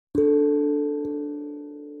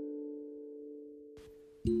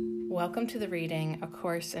Welcome to the reading A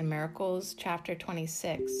Course in Miracles, Chapter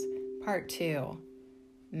 26, Part 2,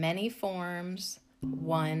 Many Forms,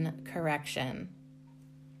 One Correction.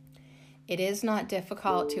 It is not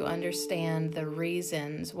difficult to understand the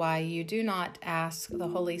reasons why you do not ask the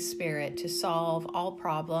Holy Spirit to solve all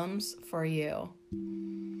problems for you.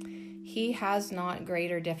 He has not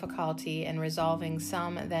greater difficulty in resolving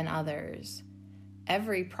some than others.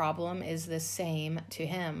 Every problem is the same to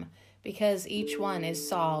him, because each one is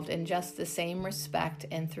solved in just the same respect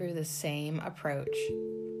and through the same approach.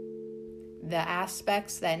 The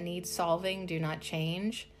aspects that need solving do not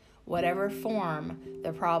change, whatever form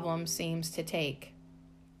the problem seems to take.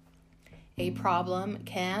 A problem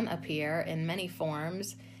can appear in many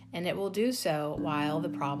forms, and it will do so while the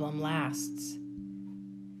problem lasts.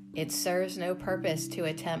 It serves no purpose to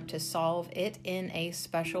attempt to solve it in a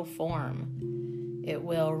special form. It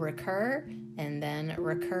will recur and then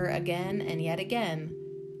recur again and yet again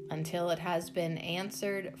until it has been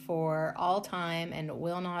answered for all time and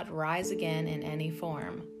will not rise again in any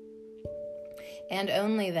form. And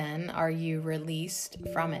only then are you released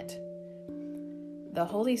from it. The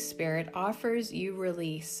Holy Spirit offers you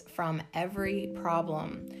release from every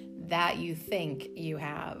problem that you think you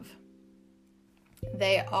have.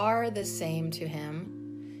 They are the same to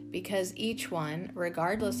him, because each one,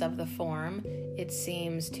 regardless of the form it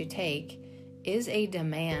seems to take, is a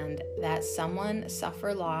demand that someone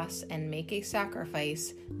suffer loss and make a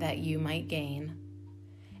sacrifice that you might gain.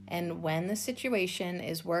 And when the situation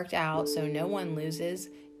is worked out so no one loses,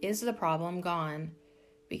 is the problem gone,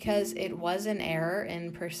 because it was an error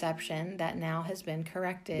in perception that now has been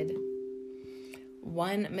corrected.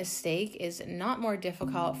 One mistake is not more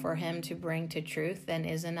difficult for him to bring to truth than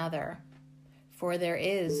is another. For there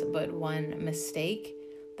is but one mistake,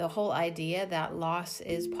 the whole idea that loss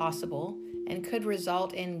is possible and could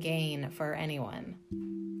result in gain for anyone.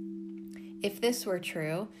 If this were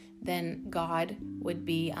true, then God would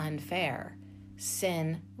be unfair,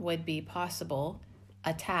 sin would be possible,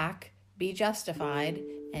 attack be justified,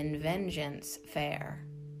 and vengeance fair.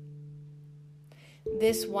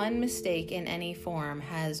 This one mistake in any form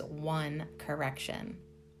has one correction.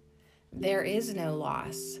 There is no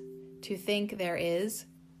loss. To think there is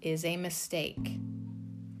a mistake.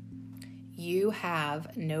 You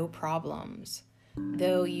have no problems,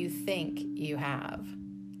 though you think you have.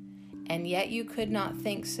 And yet you could not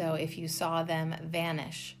think so if you saw them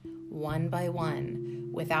vanish, one by one,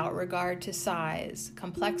 without regard to size,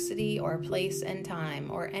 complexity, or place and time,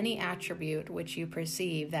 or any attribute which you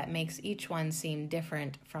perceive that makes each one seem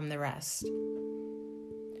different from the rest.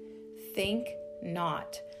 Think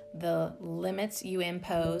not the limits you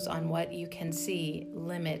impose on what you can see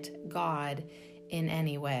limit God in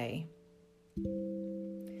any way.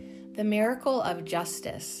 The miracle of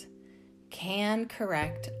justice can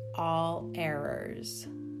correct all errors.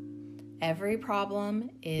 Every problem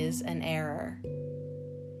is an error.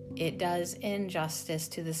 It does injustice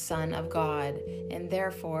to the Son of God and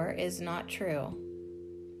therefore is not true.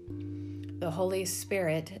 The Holy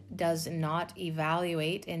Spirit does not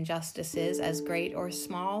evaluate injustices as great or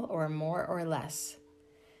small or more or less.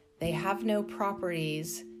 They have no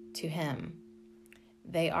properties to him.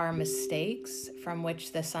 They are mistakes from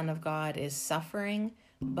which the Son of God is suffering,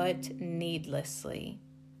 but needlessly.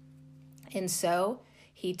 And so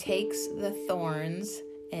he takes the thorns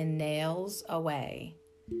and nails away.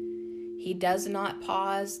 He does not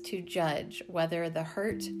pause to judge whether the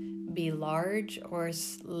hurt be large or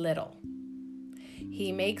little.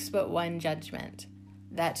 He makes but one judgment,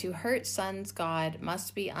 that to hurt sons God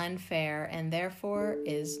must be unfair and therefore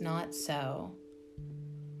is not so.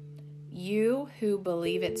 You who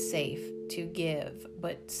believe it safe to give,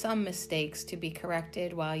 but some mistakes to be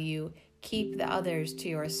corrected while you keep the others to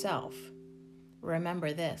yourself,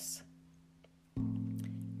 remember this.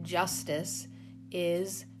 Justice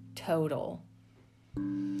is total.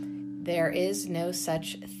 There is no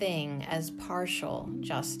such thing as partial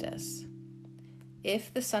justice.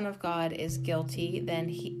 If the Son of God is guilty,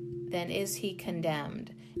 then is he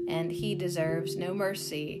condemned, and he deserves no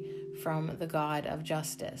mercy from the God of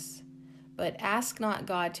justice. But ask not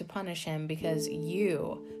God to punish him because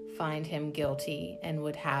you find him guilty and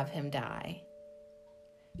would have him die.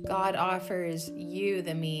 God offers you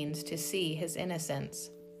the means to see his innocence.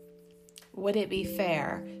 Would it be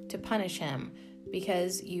fair to punish him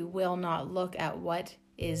because you will not look at what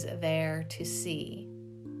is there to see?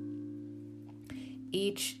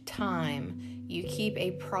 Each time you keep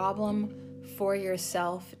a problem for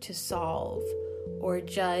yourself to solve, or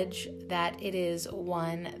judge that it is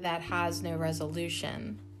one that has no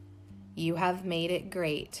resolution, you have made it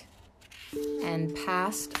great and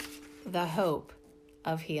past the hope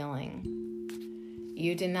of healing.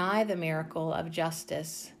 You deny the miracle of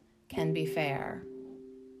justice can be fair.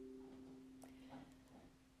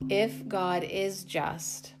 If God is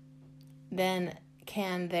just, then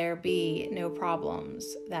can there be no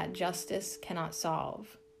problems that justice cannot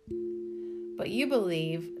solve? But you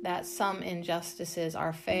believe that some injustices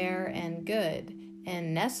are fair and good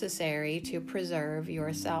and necessary to preserve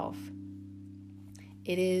yourself.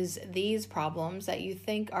 It is these problems that you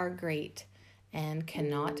think are great and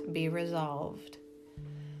cannot be resolved.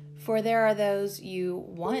 For there are those you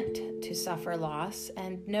want to suffer loss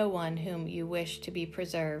and no one whom you wish to be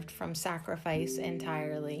preserved from sacrifice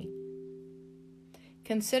entirely.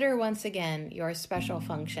 Consider once again your special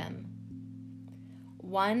function.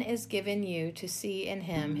 One is given you to see in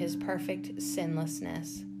him his perfect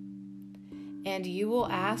sinlessness, and you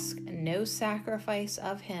will ask no sacrifice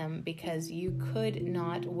of him because you could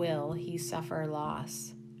not will he suffer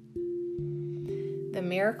loss. The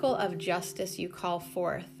miracle of justice you call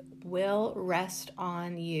forth will rest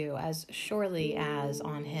on you as surely as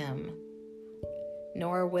on him.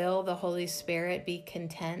 Nor will the Holy Spirit be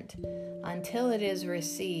content until it is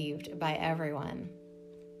received by everyone.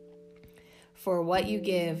 For what you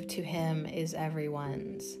give to him is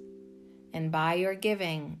everyone's, and by your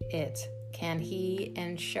giving it can he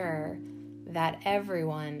ensure that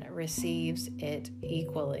everyone receives it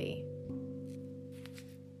equally.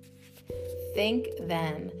 Think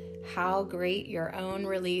then how great your own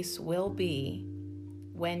release will be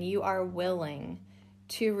when you are willing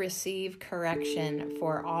to receive correction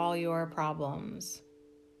for all your problems.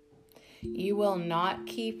 You will not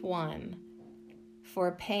keep one,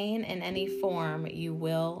 for pain in any form you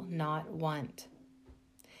will not want.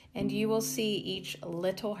 And you will see each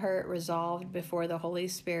little hurt resolved before the Holy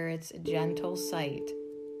Spirit's gentle sight,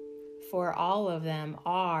 for all of them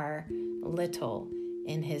are little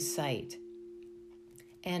in his sight,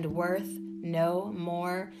 and worth no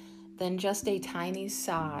more than just a tiny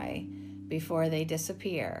sigh before they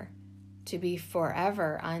disappear, to be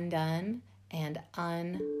forever undone and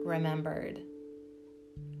unremembered.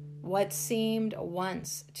 What seemed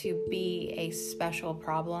once to be a special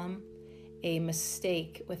problem, a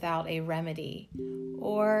mistake without a remedy,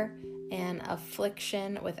 or an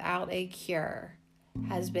affliction without a cure,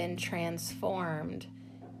 has been transformed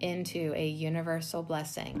into a universal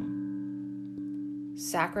blessing.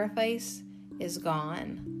 Sacrifice is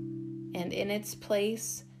gone, and in its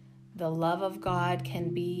place, the love of God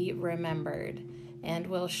can be remembered and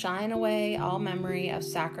will shine away all memory of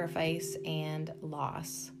sacrifice and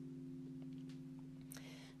loss.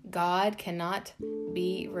 God cannot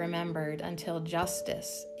be remembered until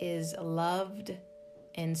justice is loved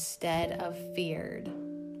instead of feared.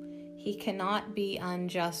 He cannot be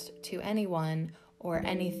unjust to anyone or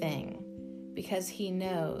anything because he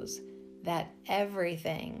knows that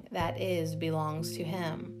everything that is belongs to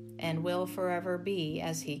him and will forever be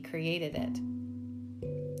as he created it.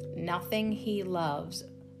 Nothing he loves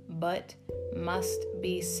but must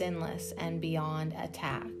be sinless and beyond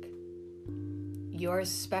attack. Your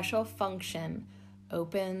special function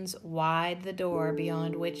opens wide the door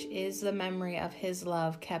beyond which is the memory of his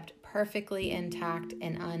love kept perfectly intact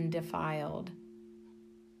and undefiled.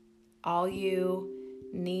 All you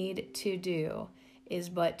need to do is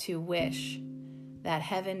but to wish that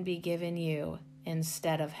heaven be given you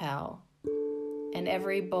instead of hell, and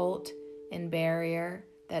every bolt and barrier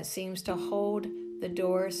that seems to hold the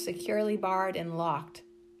doors securely barred and locked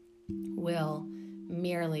will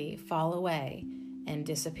merely fall away and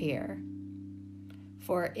disappear.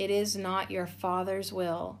 For it is not your Father's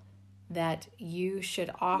will that you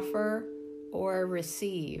should offer or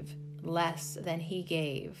receive less than he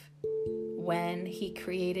gave when he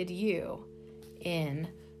created you in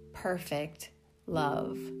perfect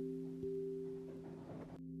love.